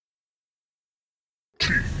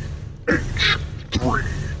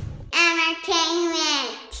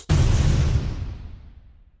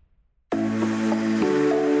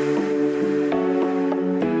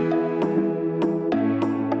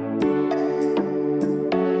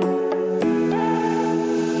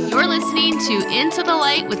listening to Into the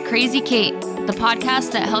Light with Crazy Kate, the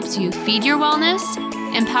podcast that helps you feed your wellness,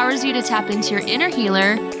 empowers you to tap into your inner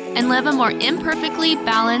healer, and live a more imperfectly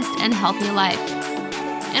balanced and healthy life.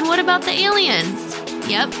 And what about the aliens?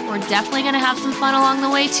 Yep, we're definitely going to have some fun along the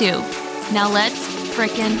way too. Now let's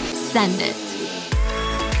frickin' send it.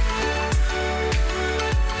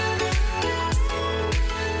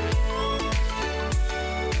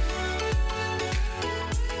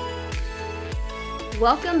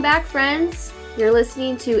 Welcome back, friends. You're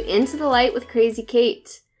listening to Into the Light with Crazy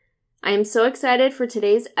Kate. I am so excited for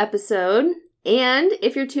today's episode. And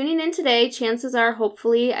if you're tuning in today, chances are,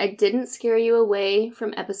 hopefully, I didn't scare you away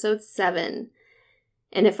from episode 7.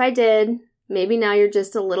 And if I did, maybe now you're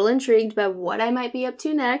just a little intrigued by what I might be up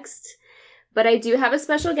to next. But I do have a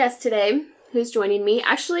special guest today who's joining me.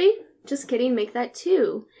 Actually, just kidding, make that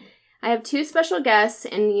 2. I have 2 special guests,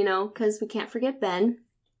 and because we can't forget Ben.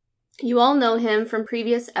 You all know him from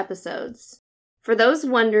previous episodes. For those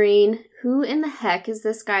wondering, who in the heck is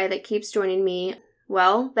this guy that keeps joining me?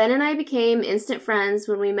 Well, Ben and I became instant friends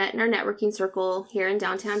when we met in our networking circle here in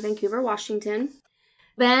downtown Vancouver, Washington.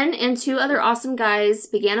 Ben and 2 other awesome guys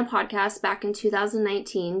began a podcast back in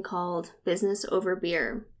 2019 called Business Over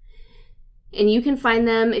Beer. And you can find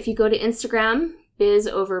them if you go to Instagram, Biz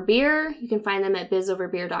Over Beer. You can find them at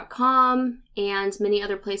bizoverbeer.com and many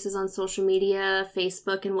other places on social media,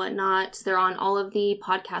 Facebook and whatnot. They're on all of the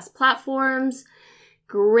podcast platforms.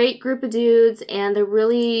 Great group of dudes, and they're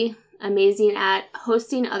really amazing at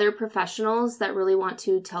hosting other professionals that really want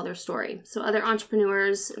to tell their story. So other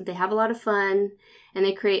entrepreneurs, they have a lot of fun, and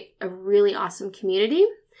they create a really awesome community.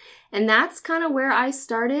 And that's kind of where I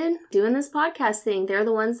started doing this podcast thing. They're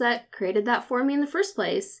the ones that created that for me in the first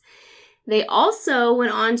place. They also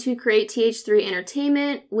went on to create TH3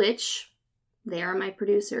 Entertainment, which they are my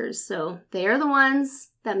producers. So they are the ones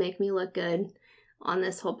that make me look good on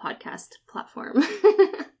this whole podcast platform.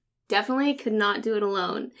 Definitely could not do it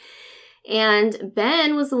alone. And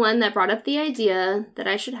Ben was the one that brought up the idea that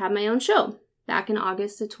I should have my own show back in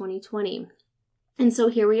August of 2020. And so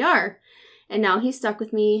here we are. And now he's stuck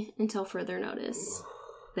with me until further notice.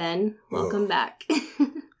 Ben, welcome back.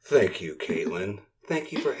 Thank you, Caitlin.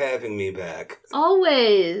 Thank you for having me back.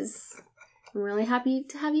 Always. I'm really happy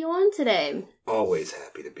to have you on today. Always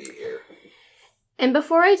happy to be here. And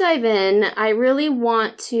before I dive in, I really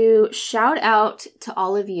want to shout out to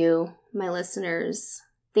all of you, my listeners.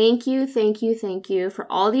 Thank you for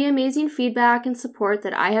all the amazing feedback and support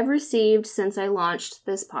that I have received since I launched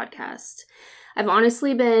this podcast. I've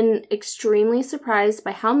honestly been extremely surprised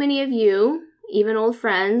by how many of you, even old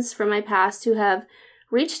friends from my past, who have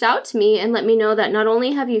reached out to me and let me know that not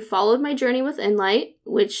only have you followed my journey with Enlight,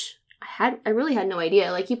 which I really had no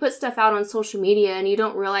idea. Like, you put stuff out on social media and you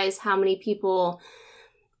don't realize how many people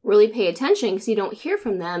really pay attention because you don't hear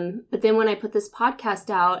from them. But then when I put this podcast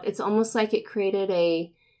out, it's almost like it created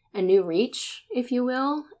a new reach, if you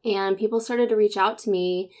will. And people started to reach out to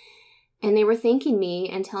me and they were thanking me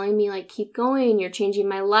and telling me, like, keep going. You're changing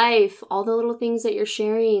my life. All the little things that you're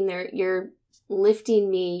sharing, you're lifting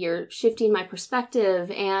me, you're shifting my perspective,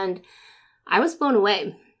 and I was blown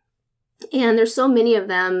away. And there's so many of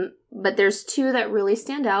them, but there's 2 that really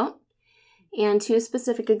stand out, and 2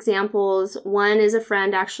 specific examples. One is a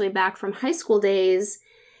friend actually back from high school days,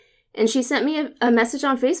 and she sent me a message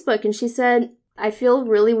on Facebook, and she said, I feel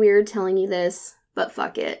really weird telling you this, but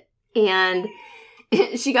fuck it. And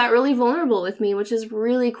she got really vulnerable with me, which is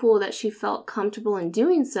really cool that she felt comfortable in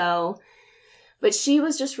doing so. But she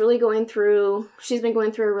was just really she's been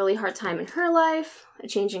going through a really hard time in her life, a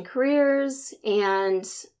change in careers, and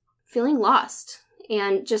feeling lost.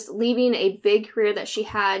 And just leaving a big career that she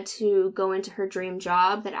had to go into her dream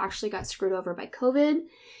job that actually got screwed over by COVID.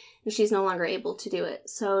 And she's no longer able to do it.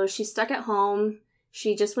 So she's stuck at home.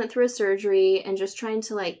 She just went through a surgery and just trying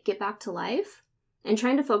to get back to life and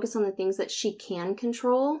trying to focus on the things that she can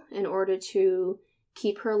control in order to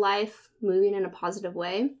keep her life moving in a positive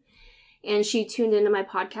way. And she tuned into my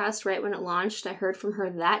podcast right when it launched. I heard from her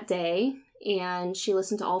that day, and she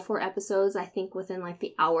listened to all 4 episodes, I think within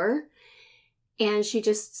the hour. And she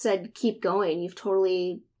just said, keep going. You've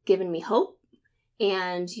totally given me hope,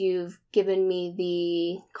 and you've given me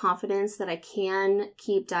the confidence that I can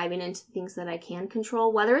keep diving into things that I can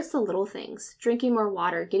control, whether it's the little things, drinking more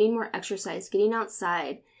water, getting more exercise, getting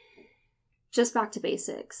outside, just back to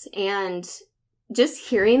basics. And just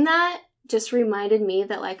hearing that just reminded me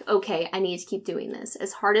that okay, I need to keep doing this.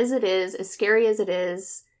 As hard as it is, as scary as it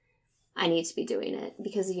is, I need to be doing it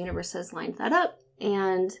because the universe has lined that up,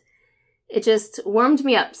 and it just warmed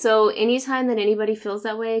me up. So anytime that anybody feels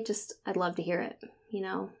that way, I'd love to hear it.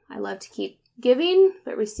 I love to keep giving,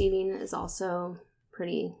 but receiving is also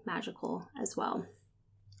pretty magical as well.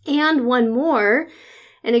 And one more,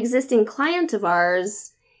 an existing client of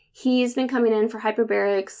ours, he's been coming in for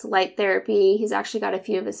hyperbarics, light therapy. He's actually got a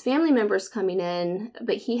few of his family members coming in,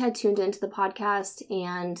 but he had tuned into the podcast,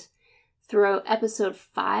 and through episode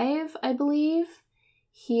 5, I believe,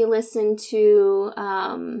 he listened to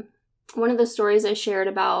one of the stories I shared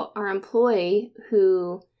about our employee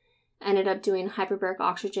who ended up doing hyperbaric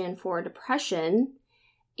oxygen for depression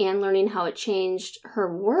and learning how it changed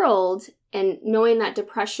her world, and knowing that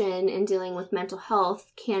depression and dealing with mental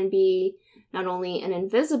health can be not only an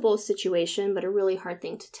invisible situation, but a really hard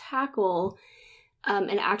thing to tackle,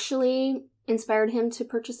 and actually inspired him to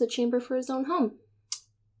purchase a chamber for his own home.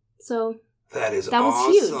 So that was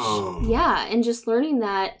awesome. Huge. Yeah, and just learning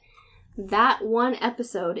that one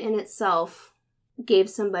episode in itself gave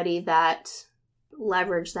somebody that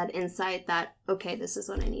leverage, that insight that, okay, this is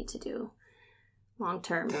what I need to do long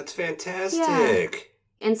term. That's fantastic. Yeah.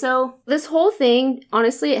 And so this whole thing,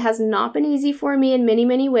 honestly, it has not been easy for me in many,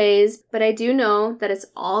 many ways, but I do know that it's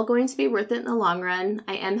all going to be worth it in the long run.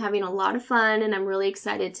 I am having a lot of fun, and I'm really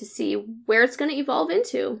excited to see where it's going to evolve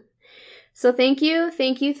into. So thank you,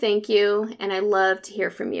 and I love to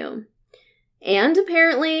hear from you. And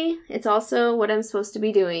apparently, it's also what I'm supposed to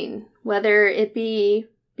be doing, whether it be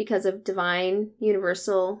because of divine,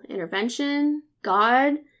 universal intervention,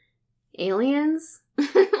 God, aliens,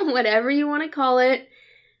 whatever you want to call it,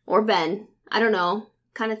 or Ben. I don't know.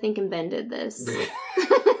 Kind of thinking Ben did this.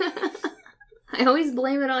 I always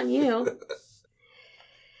blame it on you.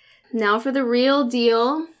 Now for the real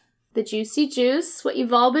deal, the juicy juice, what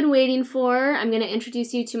you've all been waiting for. I'm going to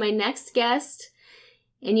introduce you to my next guest.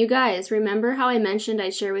 And you guys, remember how I mentioned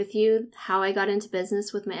I'd share with you how I got into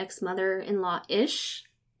business with my ex-mother-in-law-ish?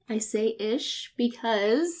 I say ish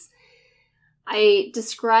because I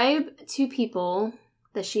describe to people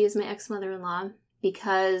that she is my ex-mother-in-law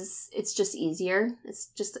because it's just easier. It's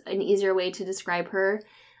just an easier way to describe her.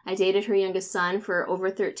 I dated her youngest son for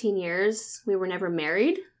over 13 years. We were never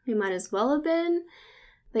married. We might as well have been.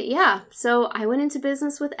 But yeah, so I went into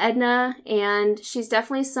business with Edna, and she's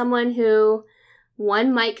definitely someone who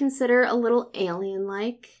one might consider a little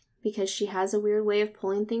alien-like because she has a weird way of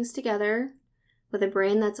pulling things together with a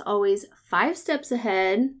brain that's always 5 steps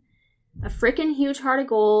ahead, a freaking huge heart of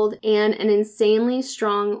gold, and an insanely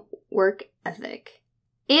strong work ethic,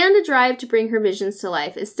 and a drive to bring her visions to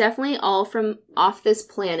life. It's definitely all from off this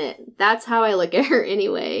planet. That's how I look at her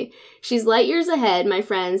anyway. She's light years ahead, my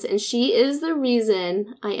friends, and she is the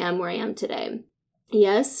reason I am where I am today.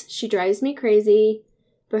 Yes, she drives me crazy,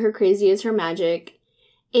 but her crazy is her magic.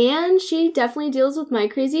 And she definitely deals with my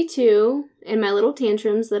crazy too, and my little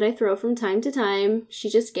tantrums that I throw from time to time. She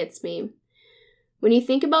just gets me. When you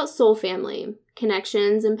think about soul family,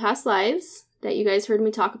 connections, and past lives that you guys heard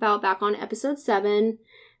me talk about back on episode 7,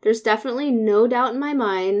 there's definitely no doubt in my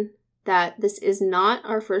mind that this is not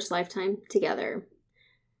our first lifetime together.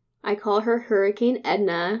 I call her Hurricane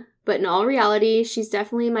Edna, but in all reality, she's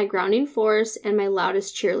definitely my grounding force and my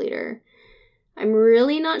loudest cheerleader. I'm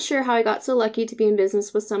really not sure how I got so lucky to be in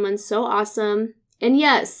business with someone so awesome. And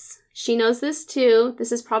yes, she knows this too.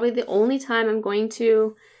 This is probably the only time I'm going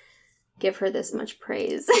to give her this much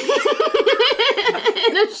praise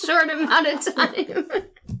in a short amount of time.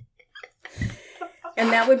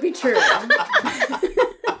 And that would be true.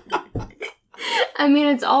 I mean,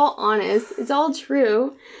 it's all honest. It's all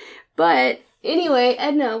true. But anyway,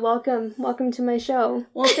 Edna, welcome. Welcome to my show.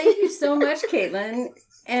 Well, thank you so much, Caitlin.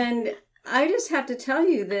 And I just have to tell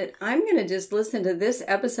you that I'm going to just listen to this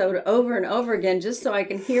episode over and over again just so I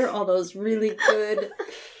can hear all those really good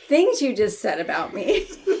things you just said about me.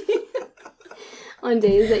 On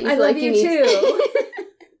days that you feel like you need too.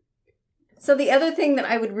 So the other thing that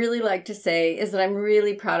I would really like to say is that I'm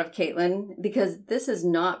really proud of Caitlin because this has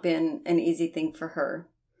not been an easy thing for her.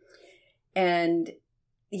 And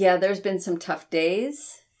yeah, there's been some tough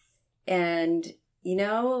days. And, you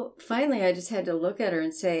know, finally I just had to look at her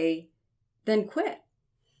and say, then quit.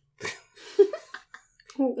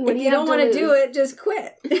 If you don't want to do it, just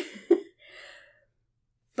quit.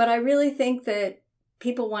 But I really think that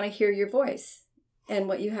people want to hear your voice and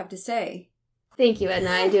what you have to say. Thank you, Edna.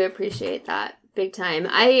 I do appreciate that big time.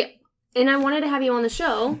 I wanted to have you on the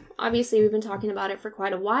show. Obviously, we've been talking about it for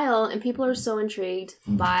quite a while, and people are so intrigued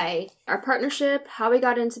by our partnership, how we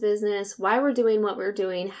got into business, why we're doing what we're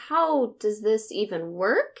doing, how does this even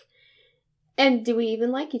work, and do we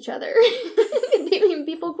even like each other? I mean,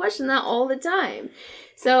 people question that all the time.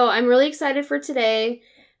 So I'm really excited for today.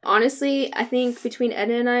 Honestly, I think between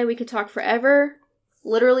Edna and I, we could talk forever.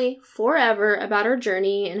 Literally forever about our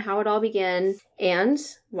journey and how it all began and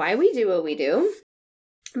why we do what we do.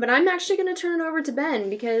 But I'm actually going to turn it over to Ben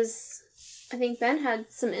because I think Ben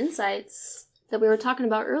had some insights that we were talking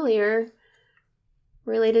about earlier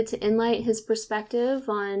related to Inlight, his perspective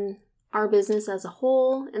on our business as a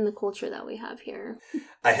whole and the culture that we have here.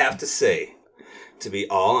 I have to say, to be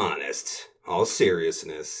all honest, all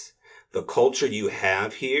seriousness, the culture you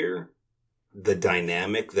have here, the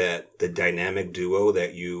dynamic duo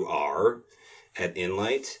that you are at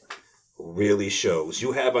Inlight really shows.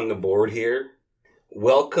 You have on the board here,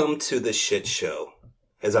 welcome to the shit show,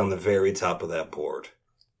 is on the very top of that board.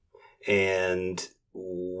 And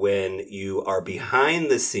when you are behind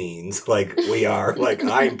the scenes, like we are, like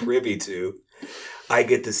I'm privy to, I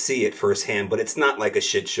get to see it firsthand. But it's not like a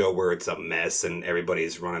shit show where it's a mess and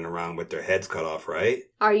everybody's running around with their heads cut off, right?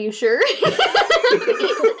 Are you sure?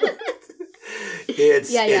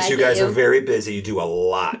 It's you guys are very busy. You do a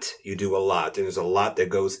lot. And there's a lot that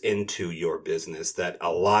goes into your business that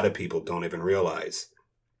a lot of people don't even realize.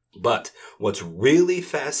 But what's really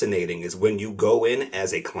fascinating is when you go in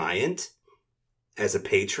as a client, as a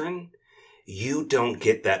patron, you don't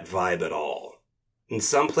get that vibe at all. In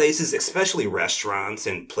some places, especially restaurants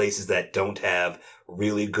and places that don't have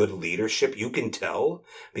really good leadership, you can tell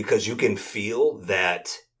because you can feel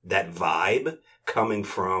that vibe coming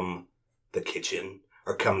from the kitchen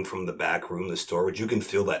or coming from the back room, the storage. You can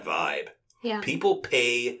feel that vibe. Yeah. People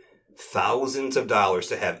pay thousands of dollars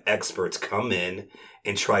to have experts come in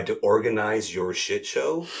and try to organize your shit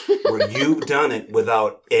show where you've done it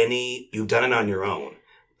you've done it on your own.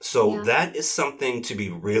 So that is something to be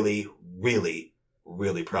really, really,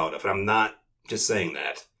 really proud of. And I'm not just saying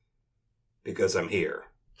that because I'm here.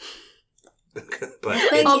 But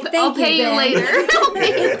I'll pay you later. I'll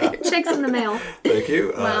pay you. Checks in the mail. Thank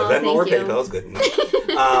you. Venmo or PayPal is good.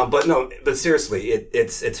 No. But seriously,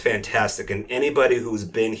 it's fantastic. And anybody who's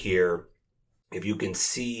been here, if you can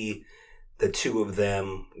see the two of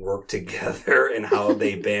them work together and how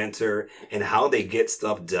they banter and how they get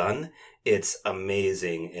stuff done, it's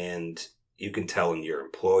amazing. And you can tell in your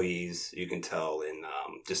employees, you can tell in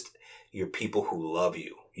just your people who love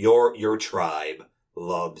you. Your tribe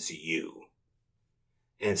loves you.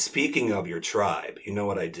 And speaking of your tribe, you know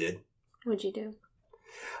what I did? What'd you do?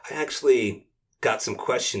 I actually got some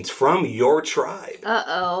questions from your tribe.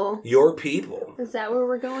 Uh-oh. Your people. Is that where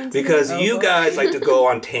we're going to? Because you guys like to go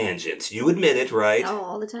on tangents. You admit it, right? Oh,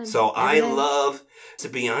 all the time. So I love to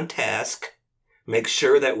be on task, make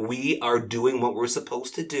sure that we are doing what we're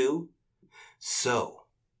supposed to do. So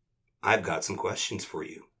I've got some questions for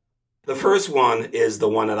you. The first one is the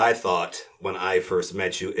one that I thought when I first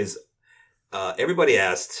met you is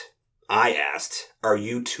I asked, are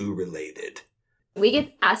you two related? We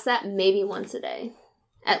get asked that maybe once a day,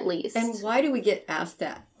 at least. And why do we get asked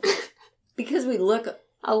that? Because we look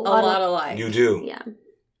a lot alike. You do. Yeah.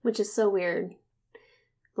 Which is so weird.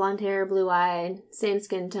 Blonde hair, blue-eyed, same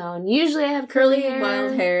skin tone. Usually I have curly hair.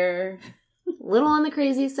 Wild hair. Little on the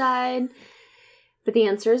crazy side. But the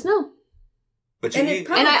answer is no. But and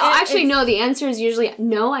I actually know the answer is usually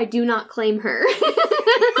no, I do not claim her.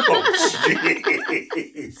 Oh,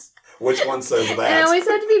 jeez. Which one says that? And I always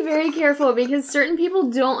have to be very careful because certain people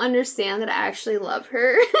don't understand that I actually love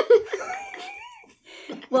her.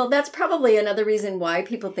 Well, that's probably another reason why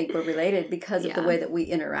people think we're related because of the way that we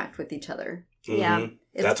interact with each other. Mm-hmm. Yeah.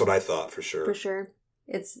 That's what I thought for sure. For sure.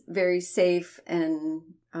 It's very safe and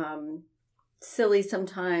silly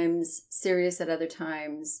sometimes, serious at other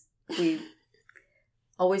times. We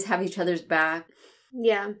always have each other's back.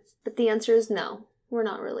 Yeah, but the answer is no. We're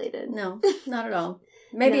not related. No, not at all.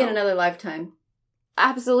 Maybe in another lifetime.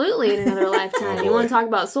 Absolutely in another lifetime. You want to talk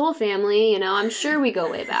about soul family, I'm sure we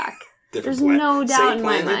go way back. There's no doubt in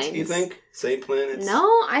my mind. You think? Same planets? No,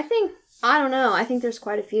 I don't know. I think there's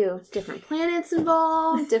quite a few different planets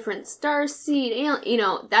involved, different star seed.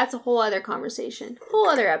 That's a whole other conversation. Whole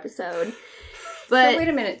other episode. But so wait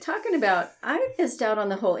a minute. Talking about, I missed out on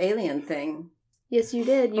the whole alien thing. Yes, you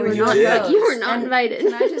did. You were not invited.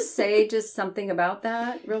 Can I just say something about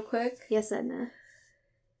that real quick? Yes, Edna.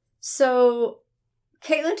 So,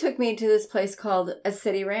 Caitlin took me to this place called a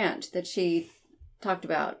city ranch that she talked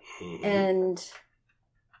about. Mm-hmm. And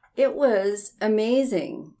it was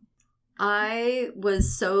amazing. I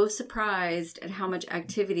was so surprised at how much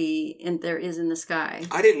activity there is in the sky.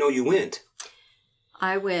 I didn't know you went.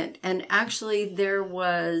 I went. And actually, there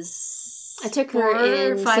was... I took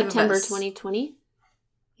her in September 2020.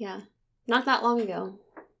 Yeah. Not that long ago.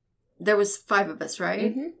 There was 5 of us,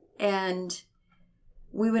 right? Mm-hmm. And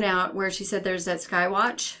we went out where she said there's that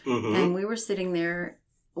Skywatch. Mm-hmm. And we were sitting there.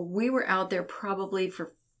 We were out there probably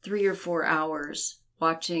for 3 or 4 hours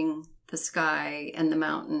watching the sky and the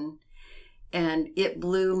mountain. And it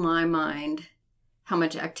blew my mind how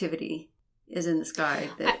much activity is in the sky.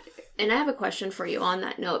 And I have a question for you on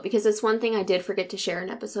that note, because it's one thing I did forget to share in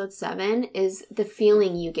episode 7 is the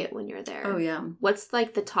feeling you get when you're there. Oh, yeah. What's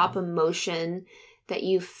like the top emotion that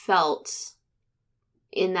you felt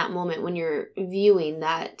in that moment when you're viewing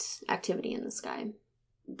that activity in the sky?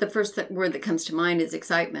 The first word that comes to mind is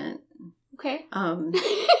excitement. Okay.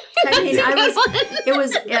 It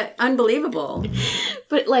was unbelievable.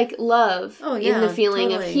 But like love, in the feeling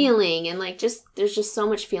totally. of healing, and like there's just so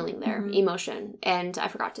much feeling there, emotion. And I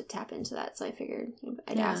forgot to tap into that, so I figured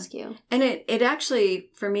I'd ask you. And it actually,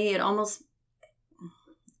 for me, it almost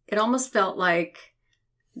felt like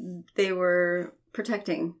they were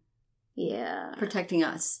protecting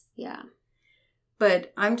us. Yeah.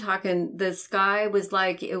 But I'm talking, the sky was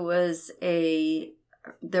like there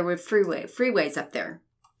were freeways up there.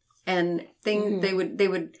 And they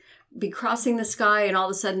would be crossing the sky, and all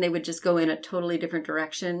of a sudden they would just go in a totally different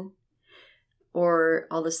direction. Or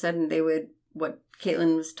all of a sudden they would, what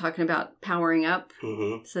Caitlin was talking about, powering up.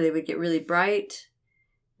 Mm-hmm. So they would get really bright,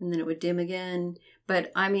 and then it would dim again.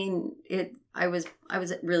 But I mean, I was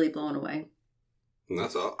really blown away. And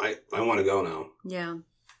that's all. I want to go now. Yeah.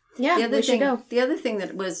 Yeah, we should go. The other thing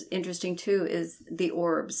that was interesting too is the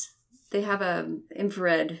orbs. They have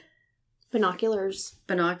infrared binoculars,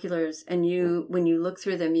 and when you look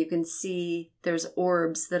through them, you can see there's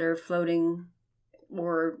orbs that are floating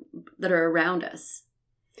or that are around us.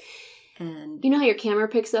 And you know how your camera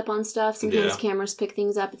picks up on stuff? Sometimes cameras pick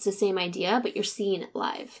things up. It's the same idea, but you're seeing it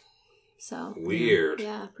live. So weird.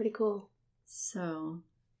 Yeah, pretty cool. So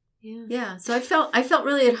yeah. So I felt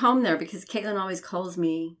really at home there, because Caitlin always calls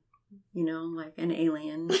me, like an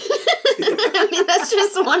alien. I mean, that's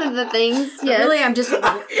just one of the things. Yes. Really, I'm just.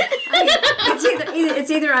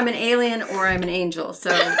 It's either I'm an alien or I'm an angel.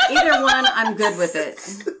 So either one, I'm good with it.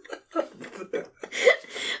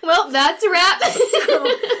 Well, that's a wrap.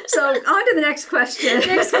 So on to the next question.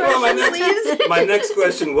 My next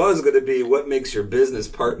question was going to be, what makes your business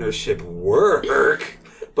partnership work?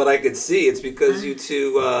 But I could see it's because you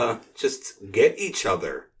two just get each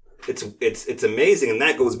other. It's amazing, and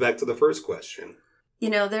that goes back to the first question.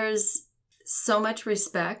 There's so much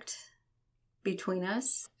respect between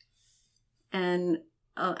us, and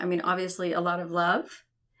obviously a lot of love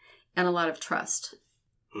and a lot of trust.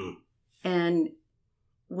 And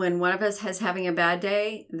when one of us is having a bad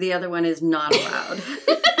day, the other one is not allowed.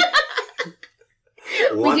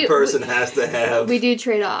 One person has to have. We do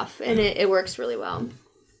trade off, and it works really well.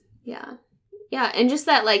 Yeah. Yeah, and just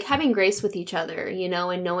that, like, having grace with each other,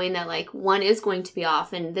 and knowing that, like, one is going to be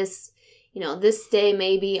off, and this day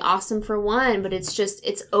may be awesome for one, but it's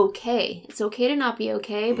okay. It's okay to not be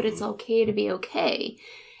okay, but it's okay to be okay.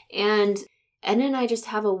 And Edna and I just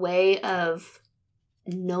have a way of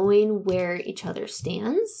knowing where each other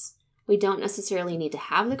stands. We don't necessarily need to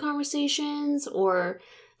have the conversations or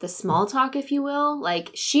the small talk, if you will.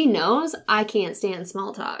 Like, she knows I can't stand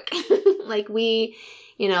small talk. Like, we're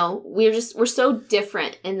so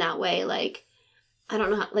different in that way. Like, I don't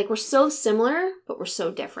know how, like, we're so similar, but we're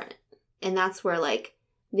so different. And that's where, like,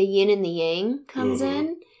 the yin and the yang comes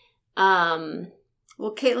in.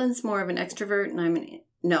 Well, Caitlin's more of an extrovert, and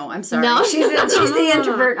I'm sorry. No, she's the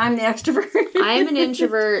introvert. I'm the extrovert. I'm an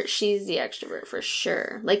introvert. She's the extrovert for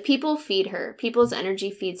sure. Like, people feed her. People's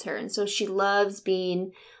energy feeds her. And so she loves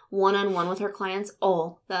being one-on-one with her clients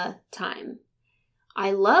all the time.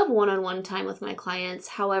 I love one-on-one time with my clients.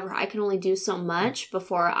 However, I can only do so much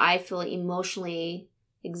before I feel emotionally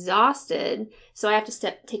exhausted. So I have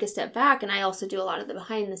to take a step back, and I also do a lot of the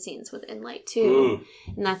behind the scenes with Enlight too.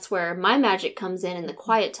 And that's where my magic comes in the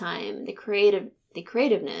quiet time, the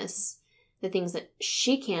creativeness, the things that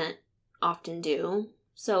she can't often do.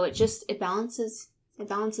 So it balances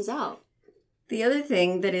out. The other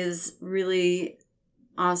thing that is really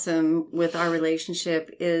awesome with our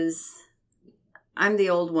relationship is I'm the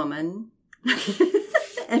old woman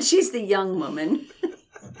and she's the young woman.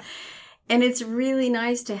 And it's really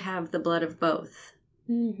nice to have the blood of both.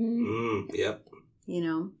 Yep.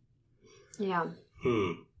 Yeah.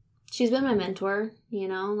 She's been my mentor,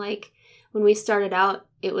 like when we started out,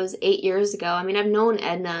 it was 8 years ago. I mean, I've known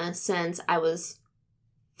Edna since I was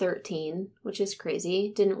 13, which is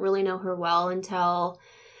crazy. Didn't really know her well until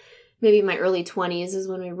maybe my early 20s is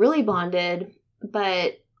when we really bonded.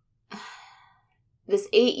 But this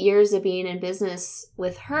 8 years of being in business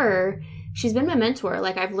with her, she's been my mentor.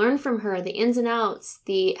 Like, I've learned from her the ins and outs,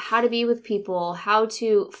 the how to be with people, how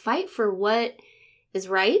to fight for what is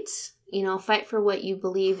right, fight for what you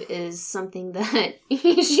believe is something that,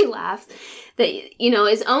 she laughed, that,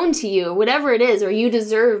 is owned to you, whatever it is, or you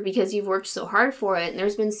deserve because you've worked so hard for it. And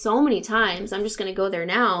there's been so many times, I'm just going to go there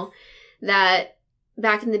now, that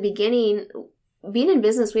back in the beginning, being in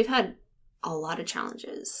business, we've had a lot of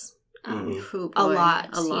challenges. A lot.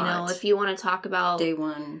 You know, if you want to talk about day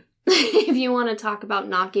one, if you want to talk about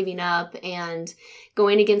not giving up and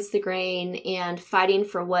going against the grain and fighting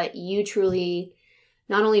for what you truly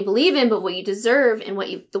not only believe in, but what you deserve and what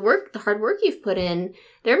the hard work you've put in,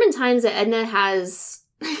 there have been times that Edna has,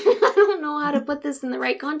 I don't know how to put this in the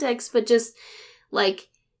right context, but just like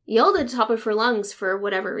yelled at the top of her lungs for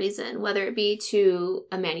whatever reason, whether it be to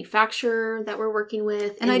a manufacturer that we're working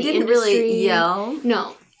with. And I didn't really yell.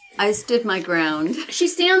 No. I stood my ground. She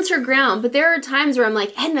stands her ground, but there are times where I'm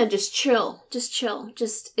like, Edna, just chill.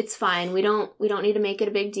 It's fine. We don't need to make it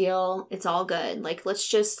a big deal. It's all good. Like, let's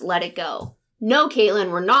just let it go. No,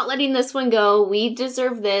 Caitlin, we're not letting this one go. We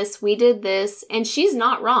deserve this. We did this. And she's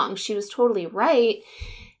not wrong. She was totally right.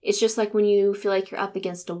 It's just like when you feel like you're up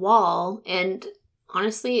against a wall, and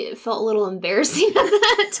honestly, it felt a little embarrassing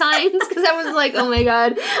at times because I was like, oh my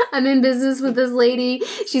God, I'm in business with this lady.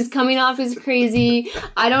 She's coming off as crazy.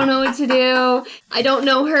 I don't know what to do. I don't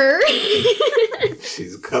know her.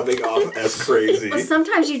 She's coming off as crazy. Well,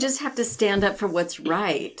 sometimes you just have to stand up for what's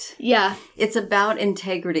right. Yeah. It's about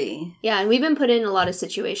integrity. Yeah, and we've been put in a lot of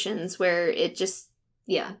situations where it just,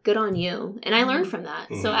 good on you. And I learned from that.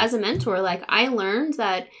 So as a mentor, like, I learned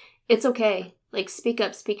that it's okay. Like, speak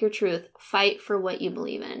up, speak your truth, fight for what you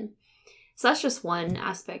believe in. So that's just one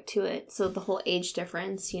aspect to it. So the whole age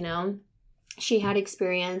difference, you know, she had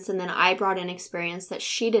experience, and then I brought in experience that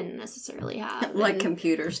she didn't necessarily have. Like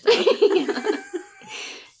computer stuff.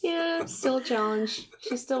 Yeah, still a challenge.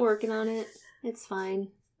 She's still working on it. It's fine.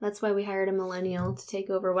 That's why we hired a millennial to take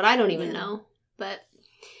over what I don't even know. But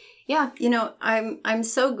yeah. You know, I'm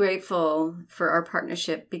so grateful for our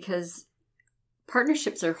partnership because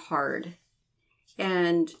partnerships are hard.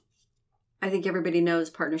 And I think everybody knows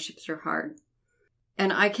partnerships are hard.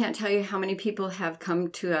 And I can't tell you how many people have come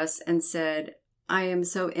to us and said, I am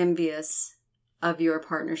so envious of your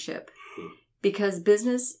partnership. Because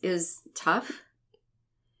business is tough.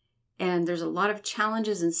 And there's a lot of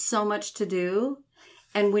challenges and so much to do.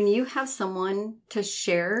 And when you have someone to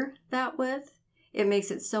share that with, it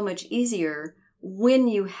makes it so much easier when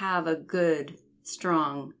you have a good,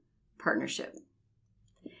 strong partnership.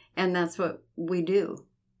 And that's what we do.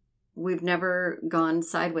 We've never gone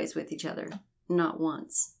sideways with each other. Not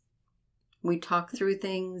once. We talk through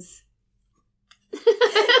things.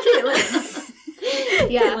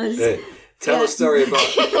 Yeah. Tell a story about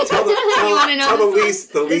tell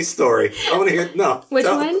the lease story. I want to hear Which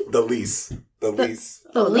one? The lease. The lease.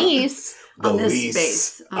 The lease. On this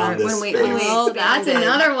space. On this when space. we that's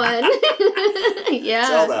another one. Yeah.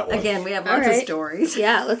 Tell that one. Again, we have lots of stories.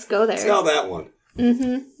 Yeah, let's go there. Tell that one.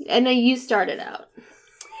 Mm-hmm. And then you started out.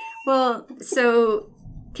 Well, so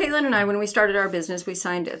Caitlin and I, when we started our business, we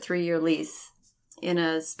signed a 3-year lease in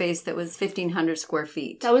a space that was 1,500 square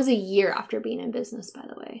feet. That was a year after being in business, by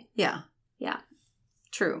the way. Yeah. Yeah.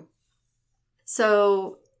 True.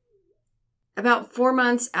 So about 4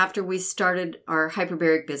 months after we started our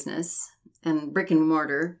hyperbaric business and brick and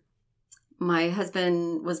mortar, my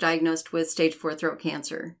husband was diagnosed with stage 4 throat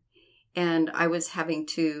cancer. And I was having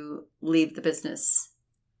to leave the business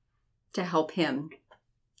to help him,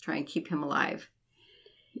 try and keep him alive.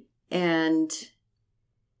 And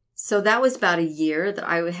so that was about a year that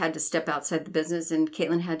I had to step outside the business and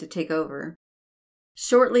Caitlin had to take over.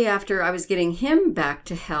 Shortly after I was getting him back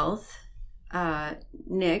to health,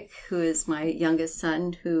 Nick, who is my youngest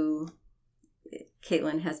son, who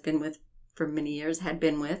Caitlin has been with for many years,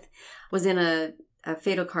 was in a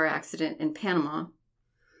fatal car accident in Panama.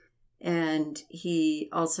 And the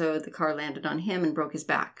car landed on him and broke his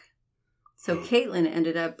back. So Caitlin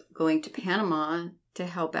ended up going to Panama to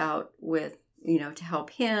help out with, to help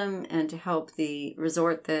him and to help the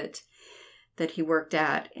resort that he worked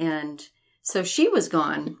at. And so she was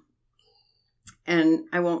gone. And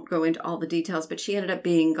I won't go into all the details, but she ended up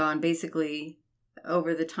being gone basically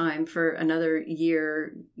over the time for another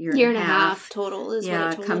year and a half total is what it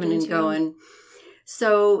totaled coming and going.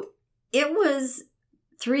 So it was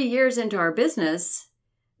 3 years into our business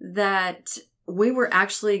that we were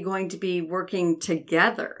actually going to be working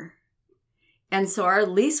together. And so our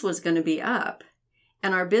lease was going to be up.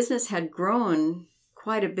 And our business had grown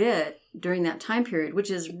quite a bit during that time period,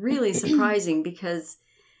 which is really surprising because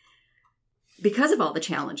of all the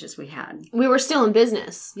challenges we had. We were still in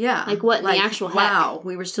business. Yeah. Like what in the actual heck? Wow,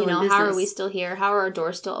 we were still in business. How are we still here? How are our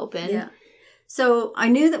doors still open? Yeah. So I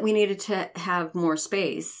knew that we needed to have more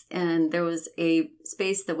space, and there was a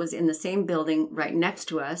space that was in the same building right next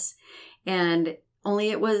to us, and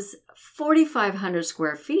only it was 4,500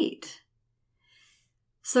 square feet.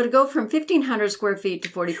 So to go from 1,500 square feet to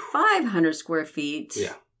 4,500 square feet,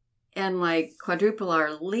 Yeah. and like quadruple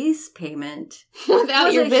our lease payment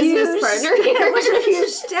without your business partner. It was a huge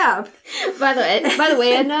step. By the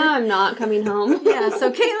way, Edna, I'm not coming home. Yeah,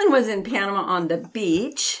 so Caitlin was in Panama on the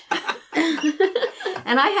beach,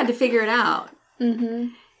 and I had to figure it out. Mm-hmm.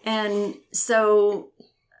 And so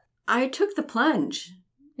I took the plunge,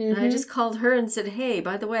 Mm-hmm. and I just called her and said, "Hey,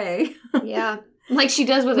 by the way." Yeah. Like she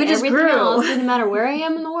does with We just everything grew. else, no matter where I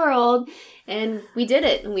am in the world. And we did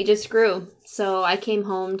it, and we just grew. So I came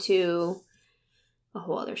home to a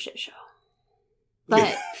whole other shit show.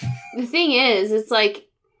 But the thing is, it's like,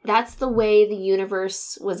 that's the way the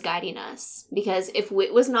universe was guiding us. Because if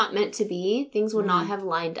it was not meant to be, things would not have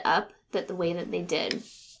lined up the way that they did.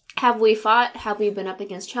 Have we fought? Have we been up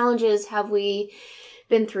against challenges? Have we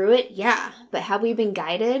been through it? Yeah. But have we been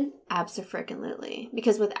guided? Abso-freaking-lutely.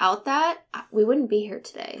 Because without that, we wouldn't be here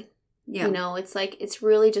today. Yeah. You know, it's like, it's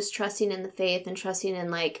really just trusting in the faith and trusting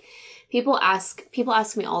in, like, people ask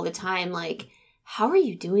me all the time, like, how are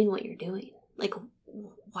you doing what you're doing? Like,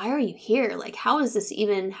 why are you here? Like, how does this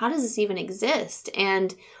even exist?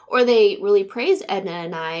 And, or they really praise Edna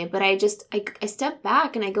and I, but I step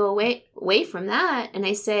back and I go away from that. And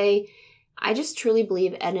I say, I just truly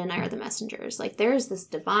believe Edna and I are the messengers. Like, there is this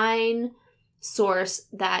divine source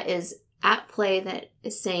that is at play that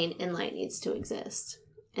is saying Enlight needs to exist.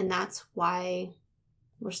 And that's why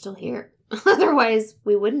we're still here. Otherwise,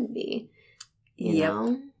 we wouldn't be. You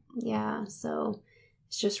know? Yeah, so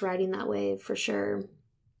it's just riding that wave for sure.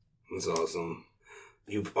 That's awesome.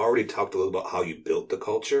 You've already talked a little about how you built the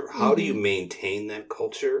culture. How do you maintain that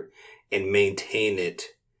culture and maintain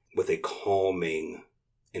it with a calming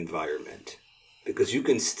environment? Because you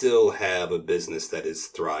can still have a business that is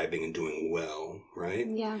thriving and doing well, right?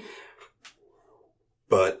 Yeah.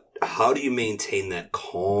 But how do you maintain that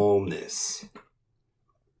calmness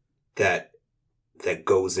that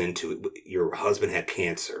goes into it? Your husband had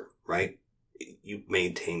cancer, right? You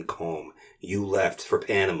maintained calm. You left for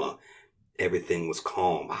Panama. Everything was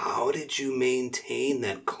calm. How did you maintain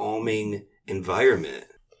that calming environment?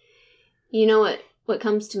 You know what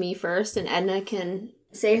comes to me first, and Edna can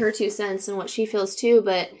say her 2 cents and what she feels too,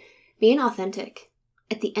 but being authentic.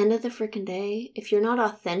 At the end of the freaking day, if you're not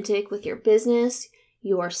authentic with your business,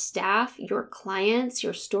 your staff, your clients,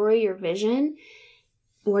 your story, your vision,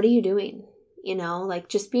 what are you doing? You know, like,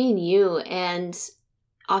 just being you. And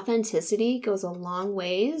authenticity goes a long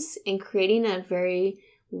ways in creating a very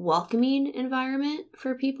welcoming environment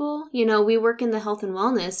for people. You know, we work in the health and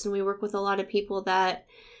wellness, and we work with a lot of people that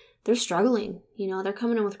they're struggling. You know, they're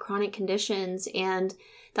coming in with chronic conditions. And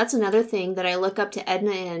that's another thing that I look up to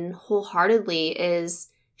Edna in wholeheartedly is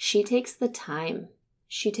she takes the time.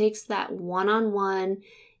 She takes that one-on-one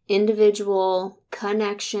individual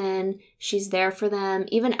connection. She's there for them,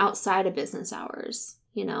 even outside of business hours,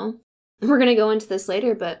 you know? We're going to go into this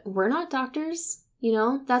later, but we're not doctors, you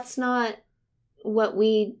know? That's not what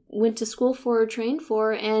we went to school for or trained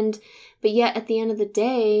for. But yet at the end of the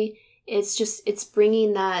day, it's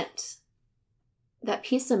bringing that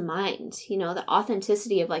peace of mind, you know, the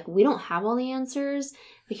authenticity of, like, we don't have all the answers,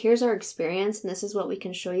 but here's our experience, and this is what we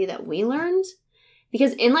can show you that we learned.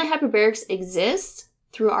 Because Enlight Hyperbarics exists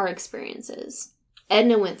through our experiences.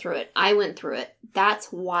 Edna went through it. I went through it. That's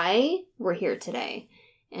why we're here today.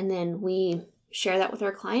 And then we share that with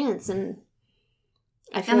our clients. And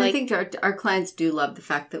I think our clients do love the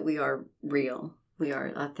fact that we are real. We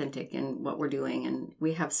are authentic in what we're doing. And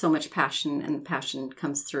we have so much passion, and the passion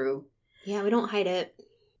comes through. Yeah, we don't hide it.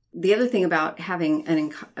 The other thing about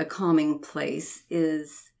having a calming place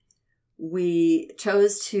is we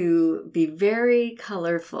chose to be very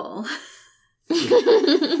colorful,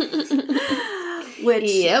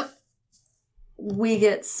 which we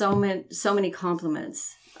get so many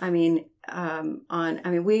compliments. I mean,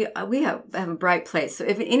 we have a bright place. So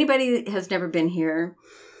if anybody has never been here,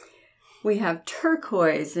 we have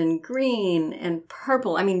turquoise and green and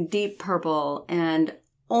purple. I mean, deep purple and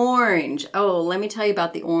orange. Oh, let me tell you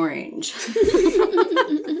about the orange.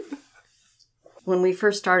 When we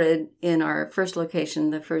first started in our first location,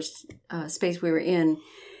 the first space we were in,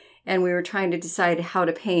 and we were trying to decide how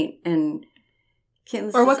to paint and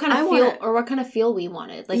what kind of feel we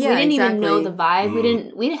wanted. Like, we didn't even know the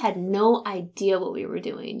vibe. We had no idea what we were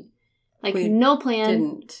doing. Like, no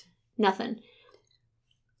plan. Nothing.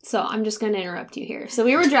 So I'm just going to interrupt you here. So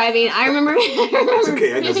we were driving. I remember. It's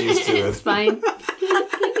okay. I just used to it. It's fine.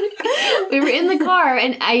 We were in the car,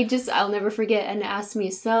 and I'll never forget, and asked me,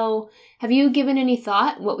 so have you given any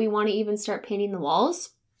thought what we want to even start painting the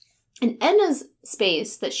walls? And Edna's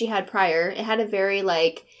space that she had prior, it had a very,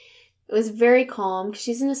 like, It was very calm.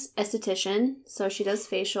 She's an esthetician, so she does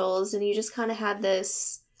facials, and you just kind of had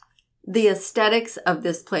this... The aesthetics of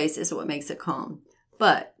this place is what makes it calm.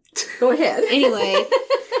 But, go ahead. Anyway,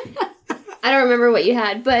 I don't remember what you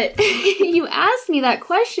had, but you asked me that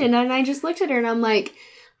question, and I just looked at her, and I'm like,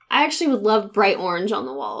 I actually would love bright orange on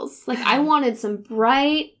the walls. Like, I wanted some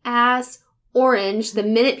bright-ass orange the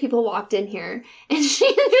minute people walked in here. And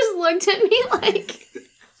she just looked at me like...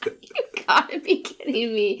 You gotta be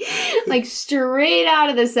kidding me. Like straight out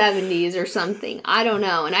of the 70s or something. I don't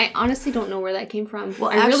know. And I honestly don't know where that came from. Well,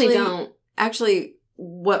 I really don't. Actually,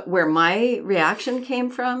 where my reaction came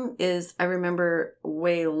from is I remember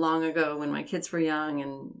way long ago when my kids were young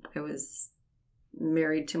and I was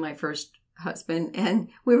married to my first husband and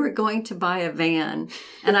we were going to buy a van.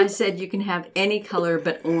 And I said, you can have any color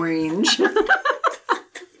but orange.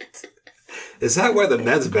 Is that why the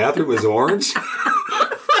men's bathroom is orange?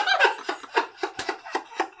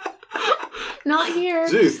 Not here.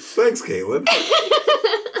 Jeez, thanks, Caitlin.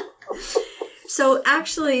 So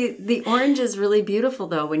actually, the orange is really beautiful,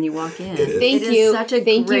 though, when you walk in. Thank you. Thank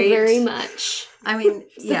you very much. I mean,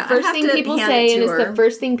 it's the first thing people say, and it's the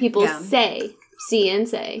first thing people see and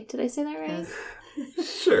say. Did I say that right?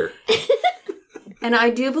 Yes. Sure. And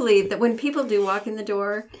I do believe that when people do walk in the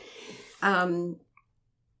door,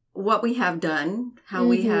 what we have done, how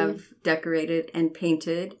we have decorated and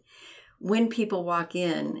painted, when people walk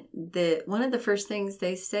in, one of the first things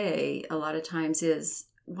they say a lot of times is,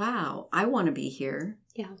 wow, I want to be here.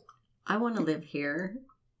 Yeah. I want to live here,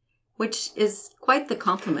 which is quite the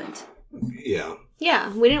compliment. Yeah.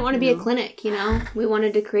 Yeah. We didn't want to be a clinic, you know? We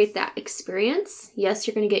wanted to create that experience. Yes,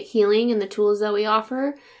 you're going to get healing and the tools that we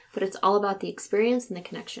offer, but it's all about the experience and the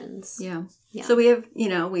connections. Yeah. So we have,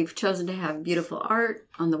 we've chosen to have beautiful art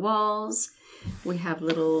on the walls. We have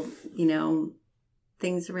little,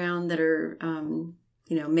 things around that are,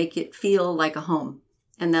 make it feel like a home.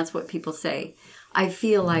 And that's what people say. I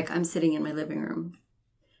feel like I'm sitting in my living room.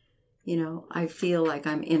 I feel like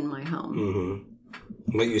I'm in my home.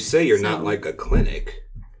 Mm-hmm. But you say you're not like a clinic.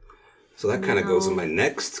 So that kind of goes to my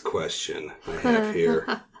next question I have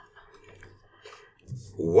here.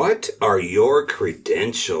 What are your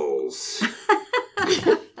credentials?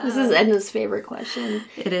 This is Edna's favorite question.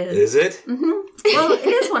 It is. Is it? Mm-hmm. Well, it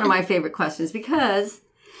is one of my favorite questions because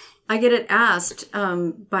I get it asked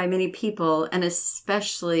by many people, and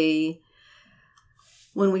especially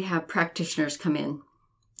when we have practitioners come in.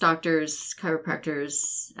 Doctors,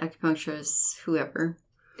 chiropractors, acupuncturists, whoever.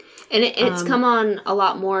 And it's come on a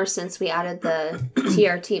lot more since we added the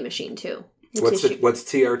TRT machine, too. What's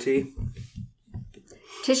TRT?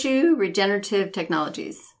 Tissue Regenerative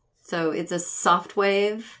Technologies. So it's a soft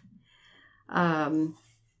wave.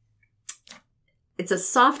 It's a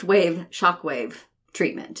soft wave shockwave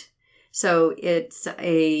treatment. So it's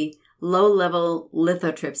a low-level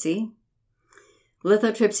lithotripsy.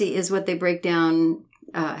 Lithotripsy is what they break down,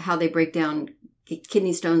 how they break down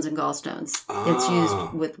kidney stones and gallstones. It's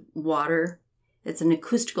used with water. It's an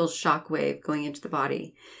acoustical shock wave going into the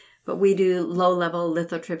body. But we do low-level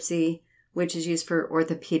lithotripsy, which is used for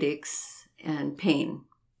orthopedics and pain.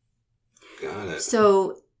 Got it.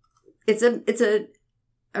 So it's a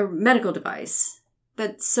medical device,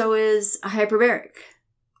 but so is a hyperbaric.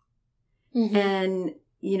 Mm-hmm. And,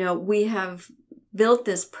 we have built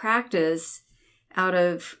this practice out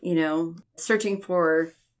of, searching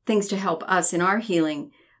for things to help us in our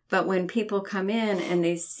healing. But when people come in and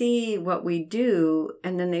they see what we do,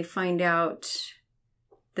 and then they find out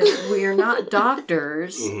that we are not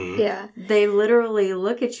doctors, they literally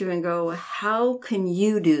look at you and go, how can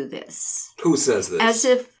you do this? Who says this? As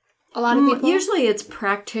if a lot of people. Usually it's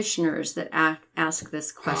practitioners that ask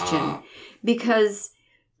this question because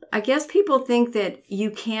I guess people think that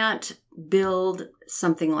you can't build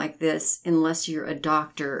something like this unless you're a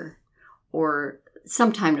doctor or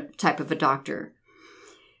some type of a doctor.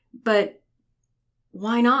 But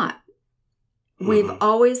why not? We've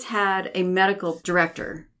always had a medical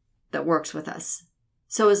director that works with us.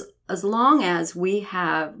 So as long as we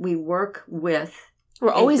work with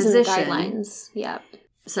we're always in the physician, guidelines. Yep.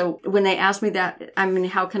 So when they ask me that,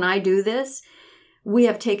 how can I do this? We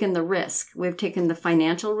have taken the risk. We've taken the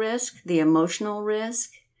financial risk, the emotional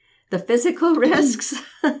risk, the physical risks.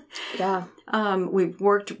 Yeah. We've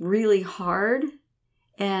worked really hard,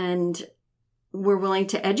 and we're willing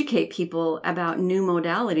to educate people about new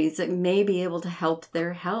modalities that may be able to help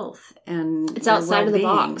their health and it's their outside of the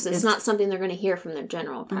well-being. box. It's not something they're going to hear from their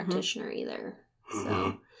general practitioner either.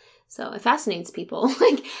 So it fascinates people.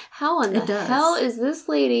 Like, how in the hell is this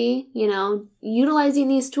lady, utilizing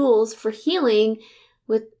these tools for healing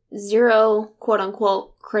with zero, quote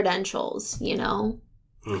unquote, credentials,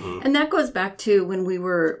 Mm-hmm. And that goes back to when we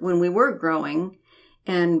were growing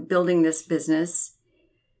and building this business,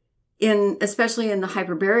 especially in the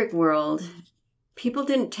hyperbaric world, people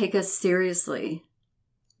didn't take us seriously.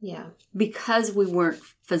 Yeah. Because we weren't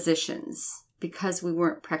physicians, because we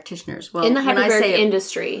weren't practitioners. Well, in the when I hyperbaric say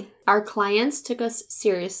industry, our clients took us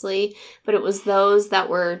seriously, but it was those that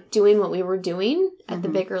were doing what we were doing at the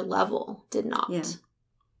bigger level did not. Yeah.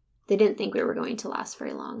 They didn't think we were going to last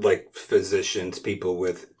very long. Like physicians, people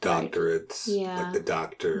with doctorates, Yeah. like the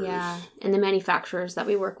doctors. Yeah. And the manufacturers that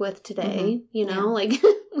we work with today, you know, Yeah. like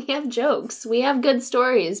we have jokes, we have good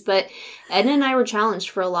stories, but Edna and I were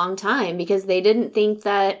challenged for a long time because they didn't think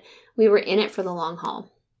that we were in it for the long haul.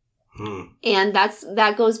 And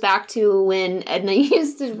that goes back to when Edna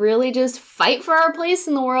used to really just fight for our place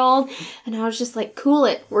in the world. And I was just like, cool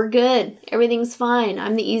it. We're good. Everything's fine.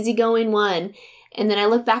 I'm the easygoing one. And then I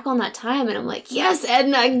look back on that time and I'm like, yes,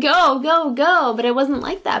 Edna, go, go, go. But it wasn't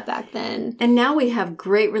like that back then. And now we have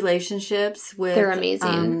great relationships with... They're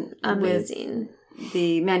amazing. Amazing. With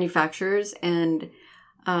the manufacturers and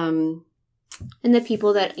the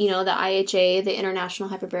people that, you know, the IHA, the International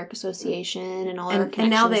Hyperbaric Association, and all our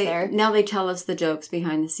connections there. Now they tell us the jokes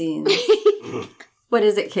behind the scenes. What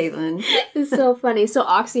is it, Caitlin? It's so funny. So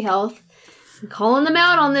OxyHealth, I'm calling them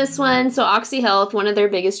out on this one. So OxyHealth, one of their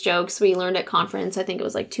biggest jokes we learned at conference, I think it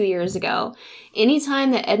was like 2 years ago.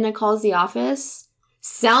 Anytime that Edna calls the office,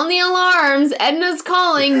 sound the alarms. Edna's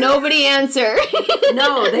calling. Nobody answer.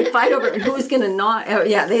 No, they fight over who's going to not. Oh,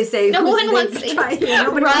 yeah, they say. No one wants to. Run.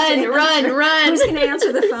 Who's going to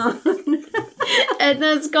answer the phone?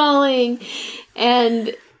 Edna's calling.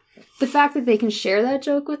 And the fact that they can share that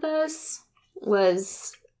joke with us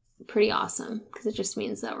was pretty awesome because it just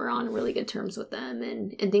means that we're on really good terms with them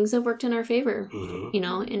and things have worked in our favor, you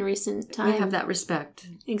know, in recent time. We have that respect.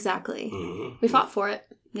 Exactly. We fought for it.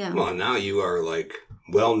 Yeah. Well, now you are like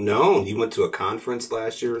well known. You went to a conference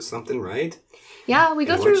last year or something, right? Yeah, we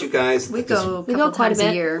go and through. You guys, we go quite a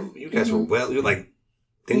bit. year. You guys were well. You're like,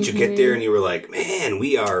 didn't you get there and you were like, man,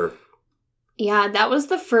 we are. Yeah, that was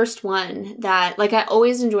the first one that, like, I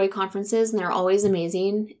always enjoy conferences and they're always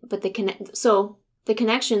amazing. But the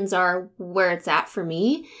connections are where it's at for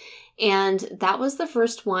me. And that was the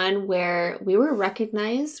first one where we were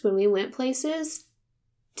recognized when we went places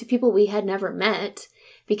to people we had never met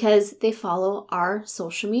because they follow our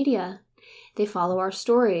social media. They follow our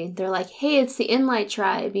story. They're like, hey, it's the Inlight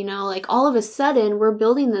Tribe. You know, like all of a sudden we're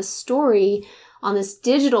building this story on this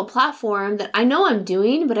digital platform that I know I'm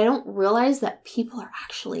doing, but I don't realize that people are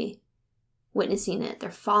actually witnessing it. They're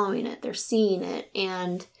following it. They're seeing it.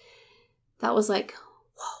 And that was like,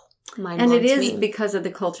 whoa, mind blowing. And it is because of the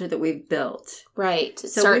culture that we've built. Right.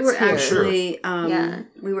 So we were actually,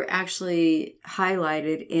 we were actually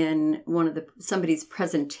highlighted in somebody's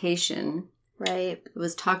presentation. Right. It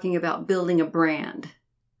was talking about building a brand.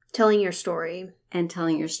 Telling your story. And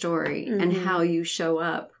telling your story and how you show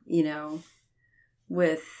up, you know,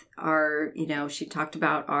 with our, you know, she talked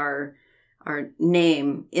about our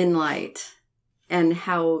name, Inlight, and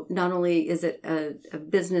how not only is it a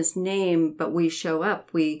business name, but we show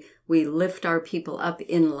up, we lift our people up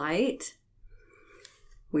in light.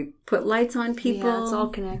 We put lights on people. Yeah, it's all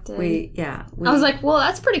connected. I was like, well,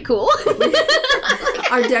 that's pretty cool.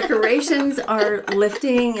 Our decorations are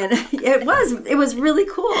lifting, and it was really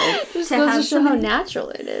cool. It just goes to show how natural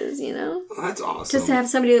it is, you know? Oh, that's awesome. Just to have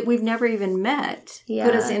somebody that we've never even met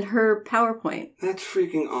put us in her PowerPoint. That's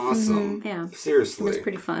freaking awesome. Yeah. Seriously. It was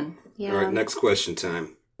pretty fun. Yeah. All right, next question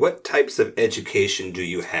time. What types of education do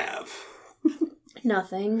you have?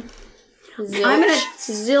 Nothing.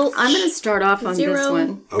 Zilch. I'm gonna start off on this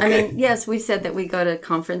one. Okay. I mean, yes, we said that we go to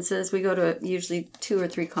conferences. We go to usually 2 or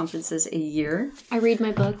 3 conferences a year. I read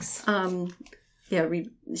my books.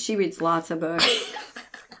 She reads lots of books.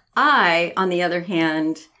 I, on the other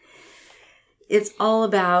hand, it's all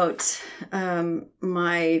about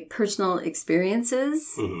my personal experiences.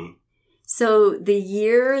 Mm-hmm. So the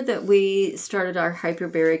year that we started our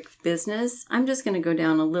hyperbaric business, I'm just going to go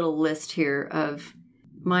down a little list here of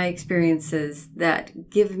my experiences that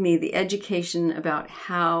give me the education about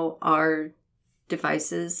how our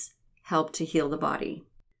devices help to heal the body.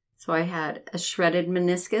 So I had a shredded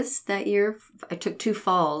meniscus that year. I took 2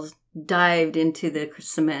 falls, dived into the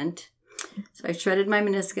cement. So I shredded my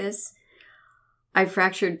meniscus. I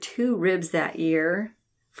fractured 2 ribs that year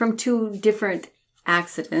from 2 different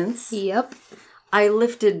accidents. Yep. I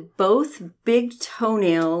lifted both big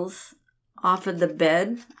toenails off of the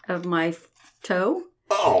bed of my toe.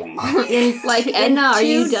 Oh my! Like Edna, are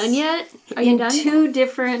you done yet? Are you done? 2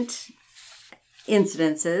 different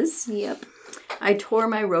incidences. Yep. I tore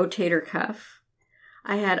my rotator cuff.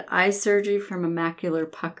 I had eye surgery from a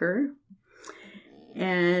macular pucker.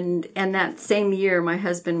 And that same year, my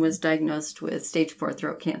husband was diagnosed with stage 4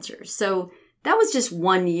 throat cancer. So that was just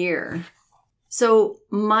 1 year. So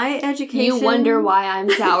my education... You wonder why I'm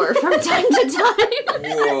sour from time to time.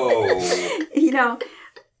 Whoa.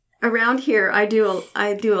 Around here, I do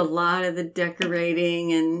a lot of the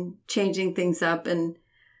decorating and changing things up, and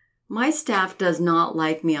my staff does not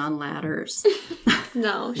like me on ladders.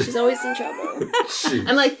 No, she's always in trouble.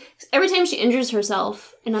 I'm like, every time she injures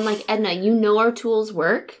herself, and I'm like, Edna, you know our tools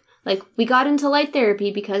work. Like, we got into light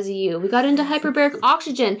therapy because of you. We got into hyperbaric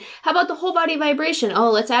oxygen. How about the whole body vibration?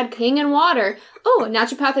 Oh, let's add king and water. Oh,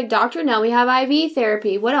 naturopathic doctor, now we have IV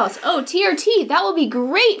therapy. What else? Oh, TRT, that will be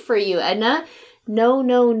great for you, Edna. No.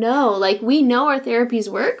 Like, we know our therapies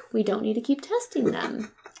work. We don't need to keep testing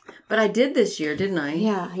them. But I did this year, didn't I?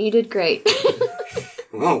 Yeah, you did great.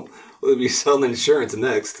 Well, we'll be selling insurance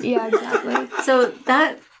next. Yeah, exactly. So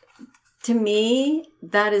that, to me,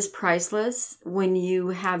 that is priceless when you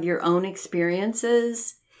have your own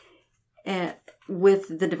experiences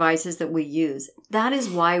with the devices that we use. That is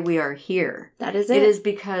why we are here. That is it. It is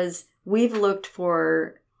because we've looked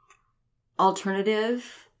for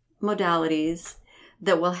alternative modalities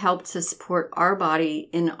that will help to support our body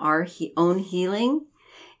in our own healing.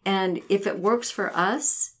 And if it works for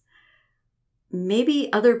us,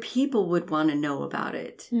 maybe other people would want to know about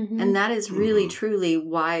it. Mm-hmm. And that is really, truly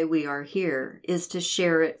why we are here, is to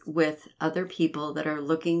share it with other people that are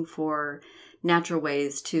looking for natural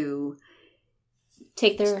ways to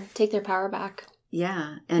take their power back.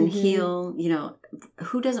 Yeah. And heal,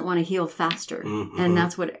 who doesn't want to heal faster? Mm-hmm. And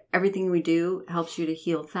that's what everything we do helps you to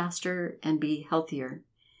heal faster and be healthier.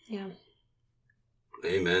 Yeah.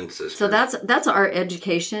 Amen, sister. So that's our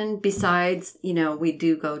education. Besides, we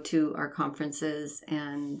do go to our conferences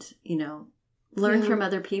and, learn from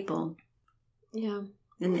other people. Yeah.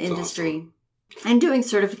 In the industry. Awesome. And doing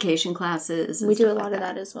certification classes. We do a lot of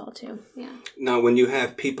that as well, too. Yeah. Now, when you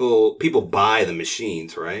have people buy the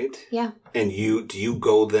machines, right? Yeah. And do you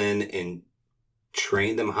go then and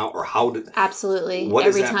train them how to... Absolutely. What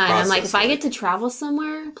every is that time. I'm like, if I get to travel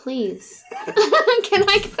somewhere, please. Can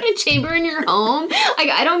I put a chamber in your home? Like,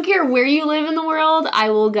 I don't care where you live in the world,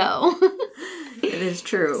 I will go. It is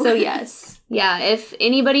true. So yes. Yeah, if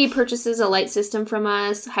anybody purchases a light system from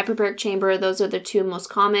us, hyperbaric chamber, those are the two most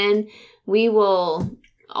common. We will,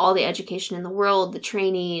 all the education in the world, the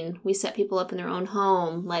training, we set people up in their own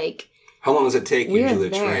home. Like, how long does it take usually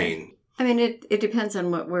to train? I mean, it depends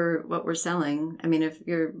on what we're selling. I mean, if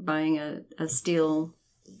you're buying a steel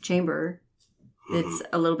chamber, it's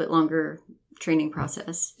a little bit longer training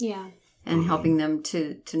process. Yeah. And helping them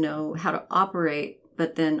to know how to operate,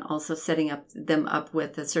 but then also setting them up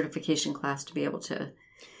with a certification class to be able to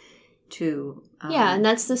and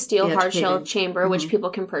that's the steel hard shell chamber, which people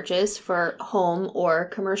can purchase for home or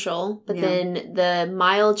commercial. But then the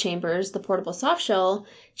mild chambers, the portable soft shell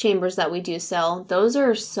chambers that we do sell, those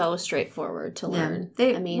are so straightforward to learn.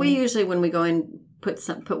 We usually, when we go and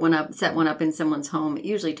set one up in someone's home, it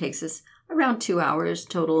usually takes us around 2 hours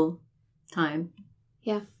total time.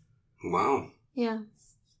 Yeah. Wow. Yeah.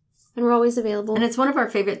 And we're always available. And it's one of our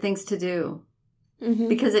favorite things to do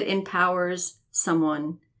because it empowers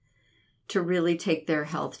someone to really take their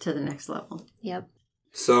health to the next level. Yep.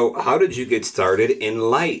 So how did you get started in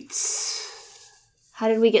lights? How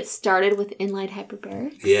did we get started with Enlight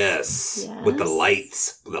Hyperbaric? Yes. With the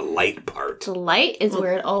lights, the light part. The light is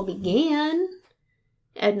where it all began.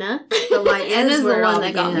 Edna. The light Edna's the one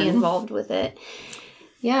that got me involved with it.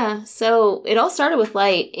 Yeah, so it all started with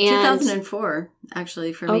light. And 2004,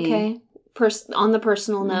 actually, for me. Okay. On the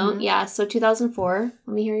personal note, yeah, so 2004.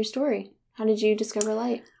 Let me hear your story. How did you discover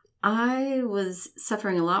light? I was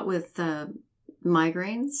suffering a lot with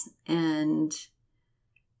migraines, and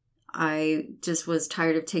I just was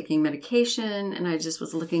tired of taking medication, and I just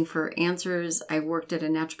was looking for answers. I worked at a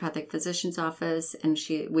naturopathic physician's office, and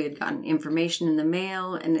we had gotten information in the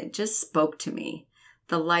mail, and it just spoke to me.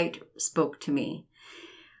 The light spoke to me.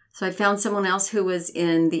 So I found someone else who was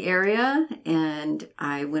in the area, and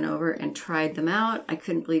I went over and tried them out. I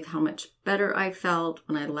couldn't believe how much better I felt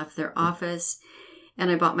when I left their office. And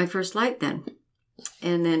I bought my first light then.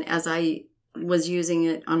 And then as I was using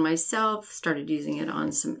it on myself, started using it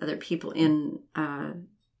on some other people in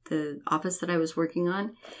the office that I was working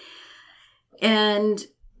on. And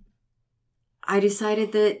I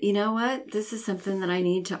decided that, you know what, this is something that I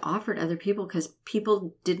need to offer to other people, because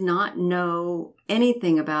people did not know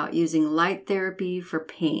anything about using light therapy for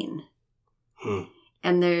pain.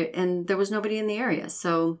 And there was nobody in the area.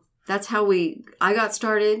 So that's how I got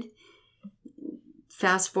started.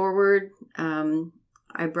 Fast forward,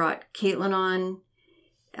 I brought Caitlin on,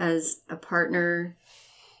 as a partner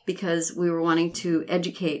because we were wanting to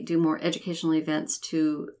do more educational events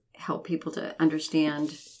to help people to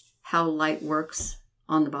understand how light works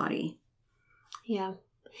on the body. Yeah.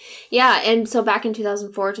 Yeah, and so back in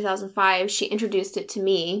 2004, 2005, she introduced it to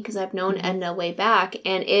me because I've known Edna way back.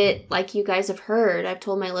 And it, like you guys have heard, I've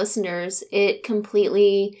told my listeners, it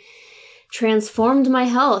completely transformed my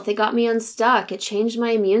health. It got me unstuck. It changed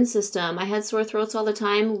my immune system. I had sore throats all the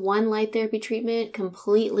time. One light therapy treatment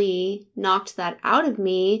completely knocked that out of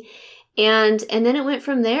me. And then it went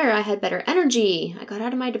from there. I had better energy. I got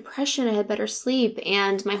out of my depression. I had better sleep.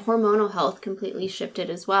 And my hormonal health completely shifted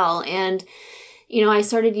as well. And I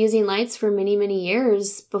started using lights for many, many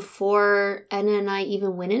years before Edna and I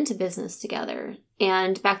even went into business together.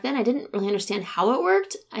 And back then, I didn't really understand how it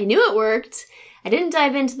worked. I knew it worked. I didn't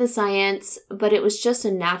dive into the science, but it was just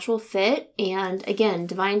a natural fit. And again,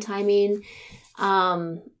 divine timing,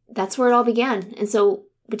 that's where it all began. And so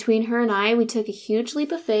between her and I, we took a huge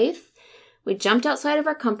leap of faith. We jumped outside of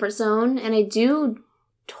our comfort zone. And I do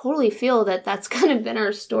totally feel that that's kind of been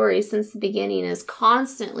our story since the beginning, is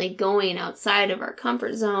constantly going outside of our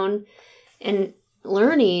comfort zone and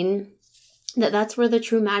learning that that's where the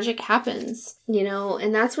true magic happens,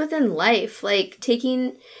 and that's within life, like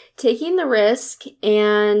taking the risk.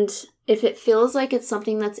 And if it feels like it's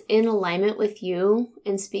something that's in alignment with you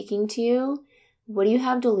and speaking to you, what do you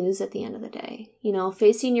have to lose at the end of the day?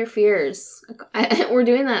 Facing your fears. We're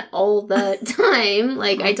doing that all the time.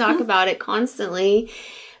 Like I talk about it constantly.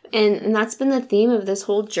 And that's been the theme of this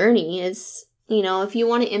whole journey is, if you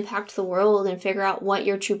want to impact the world and figure out what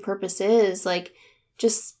your true purpose is, like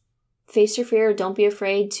just face your fear. Don't be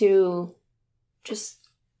afraid to just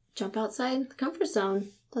jump outside the comfort zone.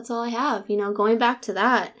 That's all I have, going back to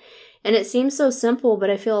that. And it seems so simple, but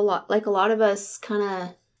I feel a lot of us kind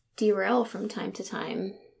of derail from time to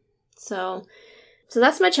time. So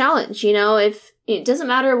that's my challenge. If it doesn't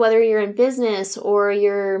matter whether you're in business or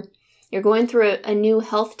you're going through a new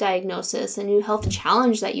health diagnosis, a new health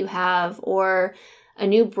challenge that you have, or a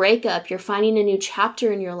new breakup, you're finding a new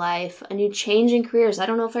chapter in your life, a new change in careers. I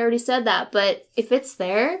don't know if I already said that, but if it's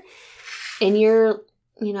there and you're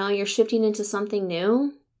shifting into something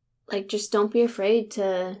new, like just don't be afraid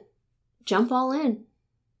to jump all in,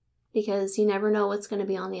 because you never know what's going to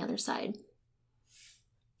be on the other side.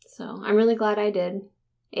 So I'm really glad I did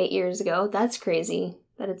 8 years ago. That's crazy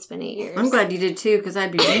that it's been 8 years. I'm glad you did too, because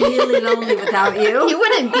I'd be really lonely without you. You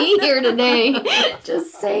wouldn't be here today.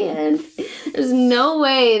 Just saying. There's no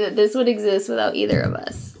way that this would exist without either of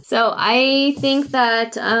us. So I think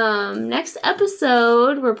that next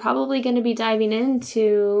episode, we're probably going to be diving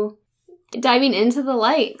into the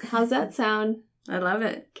light. How's that sound? I love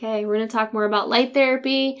it. Okay, we're going to talk more about light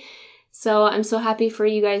therapy. So I'm so happy for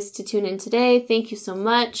you guys to tune in today. Thank you so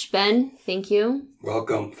much. Ben, thank you.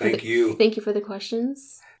 Welcome. Thank you. Thank you for the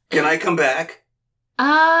questions. Can I come back?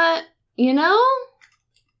 I'll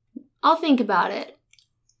think about it.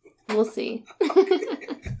 We'll see.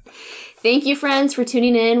 Thank you, friends, for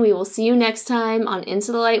tuning in. We will see you next time on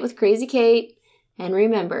Into the Light with Crazy Kate. And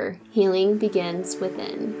remember, healing begins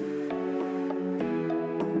within.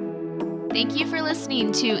 Thank you for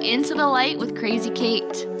listening to Into the Light with Crazy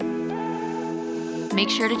Kate. Make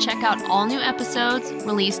sure to check out all new episodes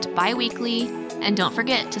released bi-weekly, and don't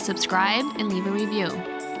forget to subscribe and leave a review.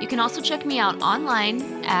 You can also check me out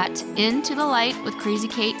online at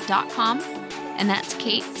intothelightwithcrazykate.com, and that's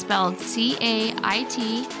Kate spelled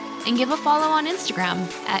C-A-I-T, and give a follow on Instagram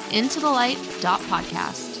at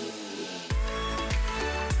intothelight.podcast.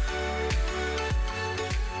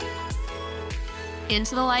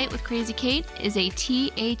 Into the Light with Crazy Kate is a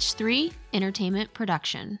TH3 Entertainment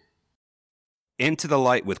production. Into the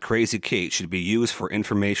Light with Crazy Kate should be used for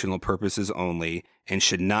informational purposes only and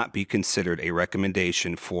should not be considered a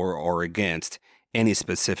recommendation for or against any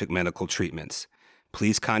specific medical treatments.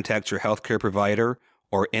 Please contact your healthcare provider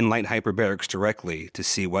or Enlight Hyperbarics directly to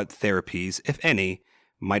see what therapies, if any,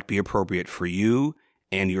 might be appropriate for you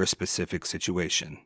and your specific situation.